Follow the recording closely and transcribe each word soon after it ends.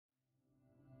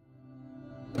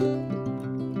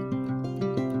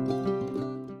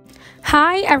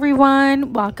Hi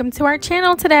everyone, welcome to our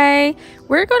channel today.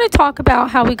 We're going to talk about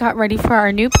how we got ready for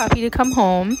our new puppy to come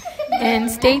home,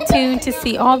 and stay tuned to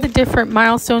see all the different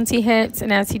milestones he hits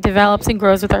and as he develops and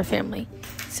grows with our family.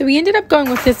 So we ended up going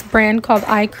with this brand called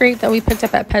iCrate that we picked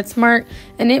up at PetSmart,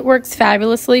 and it works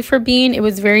fabulously for Bean. It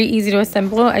was very easy to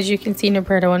assemble. As you can see,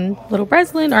 Roberto and little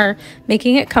Breslin are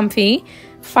making it comfy.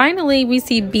 Finally, we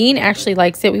see Bean actually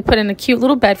likes it. We put in a cute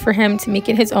little bed for him to make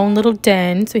it his own little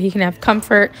den so he can have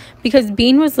comfort, because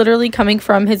Bean was literally coming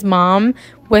from his mom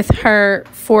with her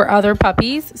 4 other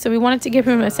puppies. So we wanted to give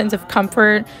him a sense of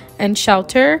comfort and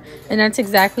shelter, and that's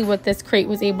exactly what this crate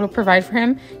was able to provide for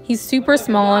him. He's super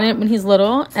small in it when he's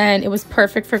little, and it was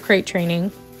perfect for crate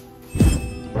training.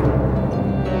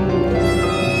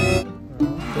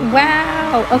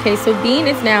 Wow. Okay, so Bean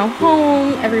is now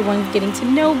home. Everyone's getting to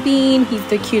know Bean. He's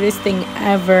the cutest thing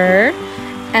ever.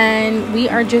 And we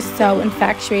are just so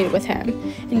infatuated with him.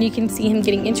 And you can see him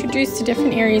getting introduced to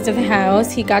different areas of the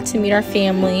house. He got to meet our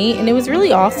family. And it was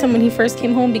really awesome when he first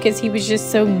came home because he was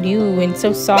just so new and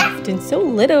so soft and so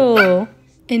little.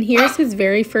 And here's his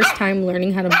very first time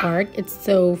learning how to bark. It's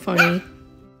so funny.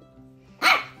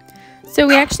 So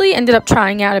we actually ended up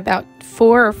trying out about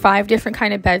 4 or 5 different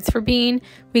kind of beds for Bean.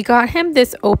 We got him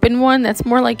this open one that's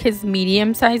more like his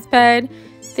medium-sized bed.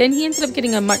 Then he ended up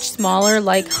getting a much smaller,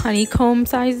 like honeycomb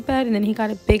sized bed, and then he got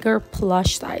a bigger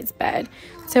plush sized bed.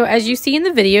 So as you see in the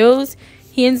videos,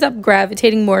 he ends up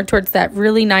gravitating more towards that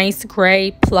really nice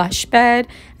gray plush bed,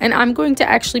 and I'm going to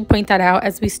actually point that out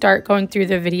as we start going through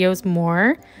the videos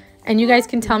more. And you guys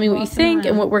can tell me what you think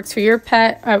and what works for your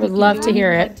pet. I would love to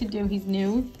hear it. He's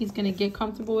new. He's going to get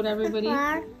comfortable with everybody.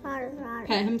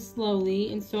 Pet him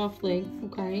slowly and softly,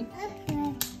 okay?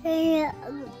 Say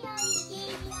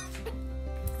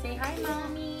hi,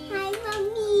 Mommy. Hi,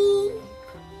 Mommy.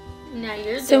 Now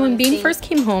you're so when Bean first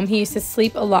came home, he used to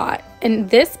sleep a lot. And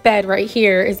this bed right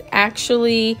here is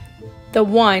actually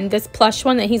this plush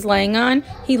one that he's laying on.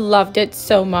 He loved it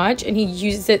so much, and he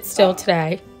uses it still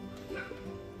today.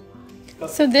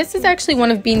 So this is actually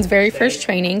one of Bean's very first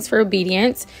trainings for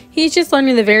obedience. He's just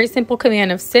learning the very simple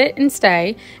command of sit and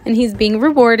stay, and he's being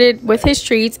rewarded with his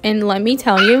treats. And let me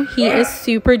tell you, he is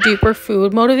super duper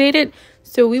food motivated.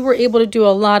 So we were able to do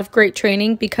a lot of great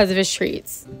training because of his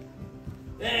treats.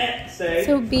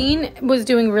 So Bean was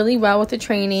doing really well with the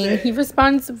training. He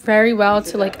responds very well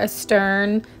to like a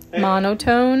stern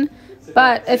monotone.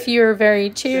 But if you're very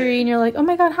cheery and you're like, oh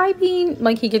my god, hi Bean,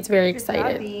 like he gets very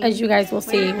excited, as you guys will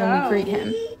see when we greet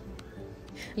him.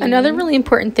 Another really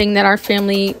important thing that our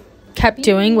family kept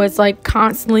doing was like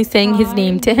constantly saying his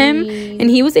name to him, and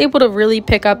he was able to really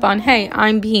pick up on, hey,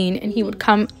 I'm Bean, and he would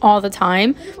come all the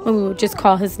time when we would just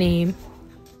call his name.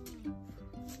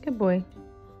 Good boy.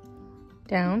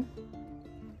 Down,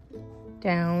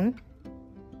 down,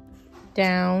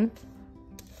 down.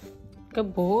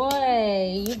 Good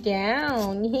boy. You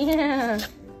down. Yeah.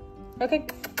 Okay.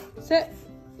 Sit.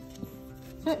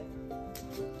 Sit.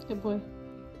 Good boy.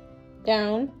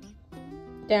 Down.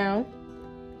 Down.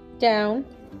 Down.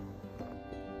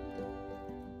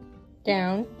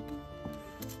 Down.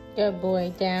 Good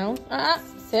boy. Down.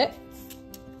 Sit.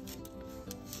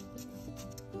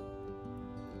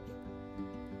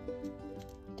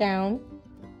 Down.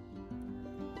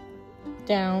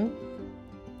 Down.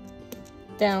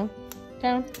 Down.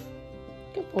 Down.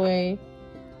 Good boy.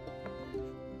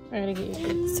 I gotta get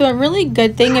you. So a really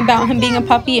good thing about him being a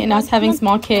puppy and us having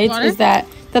small kids is that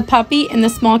the puppy and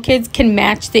the small kids can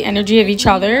match the energy of each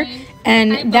other,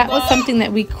 and that was something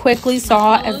that we quickly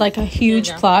saw as like a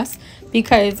huge plus,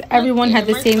 because everyone had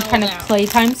the same kind of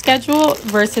playtime schedule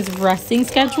versus resting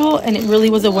schedule, and it really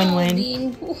was a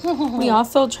win-win. We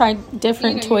also tried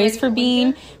different toys for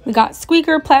Bean. We got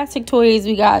squeaker plastic toys,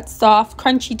 we got soft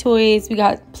crunchy toys, we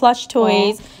got plush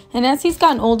toys, and as he's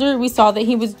gotten older, we saw that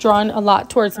he was drawn a lot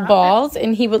towards balls,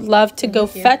 and he would love to go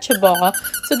fetch a ball.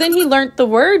 So then he learned the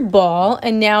word ball,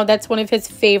 and now that's one of his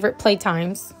favorite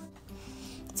playtimes.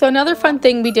 So another fun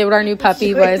thing we did with our new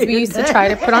puppy was we used to try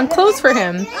to put on clothes for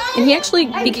him. And he actually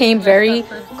became very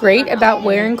great about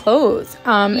wearing clothes.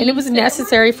 And it was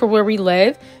necessary for where we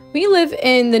live. We live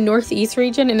in the Northeast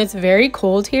region, and it's very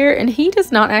cold here. And he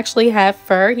does not actually have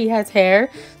fur. He has hair.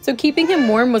 So keeping him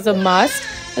warm was a must,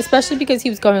 especially because he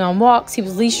was going on walks. He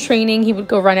was leash training. He would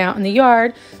go run out in the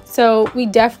yard. So we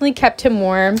definitely kept him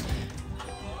warm.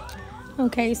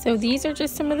 Okay, so these are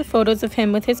just some of the photos of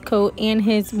him with his coat and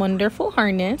his wonderful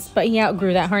harness, but he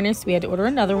outgrew that harness. We had to order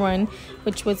another one,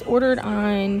 which was ordered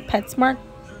on PetSmart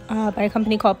by a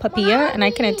company called Papilla, and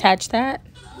I can attach that.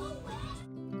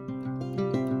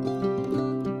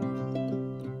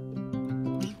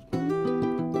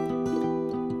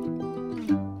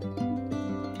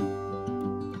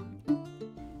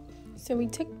 So we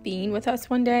took Bean with us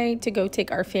one day to go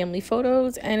take our family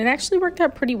photos, and it actually worked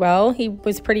out pretty well. He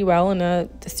was pretty well in the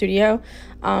studio.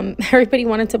 Everybody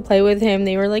wanted to play with him.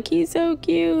 They were like, he's so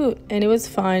cute. And it was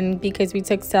fun because we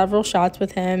took several shots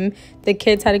with him. The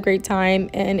kids had a great time,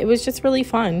 and it was just really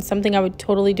fun. Something I would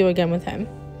totally do again with him.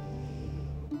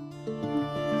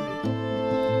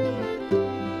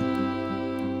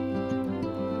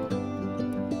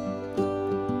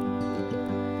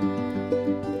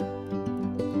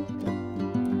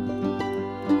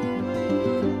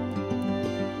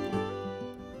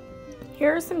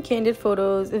 Here are some candid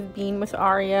photos of Bean with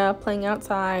Aria playing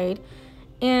outside,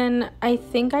 and I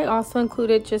think I also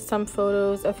included just some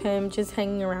photos of him just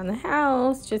hanging around the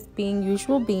house, just being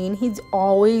usual Bean. He's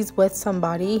always with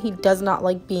somebody. He does not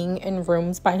like being in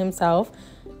rooms by himself,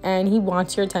 and he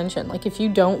wants your attention. Like if you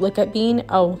don't look at Bean,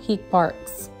 oh, he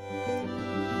barks.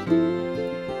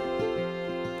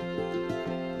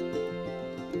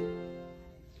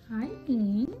 Hi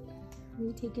Bean, are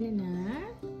you taking a nap?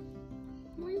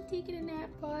 Are you taking a nap,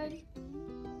 bud?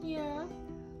 Yeah?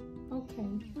 Okay.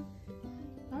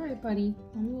 Alright, buddy.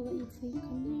 Mommy will let you take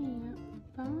a nap.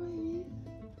 Bye.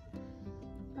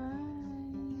 Bye.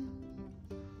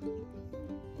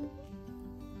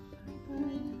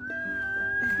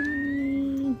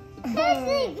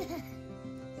 Bye.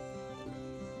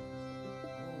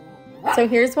 So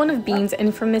here's one of Bean's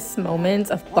infamous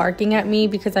moments of barking at me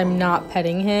because I'm not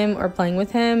petting him or playing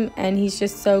with him, and he's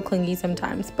just so clingy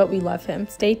sometimes, but we love him.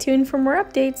 Stay tuned for more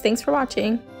updates. Thanks for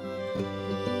watching.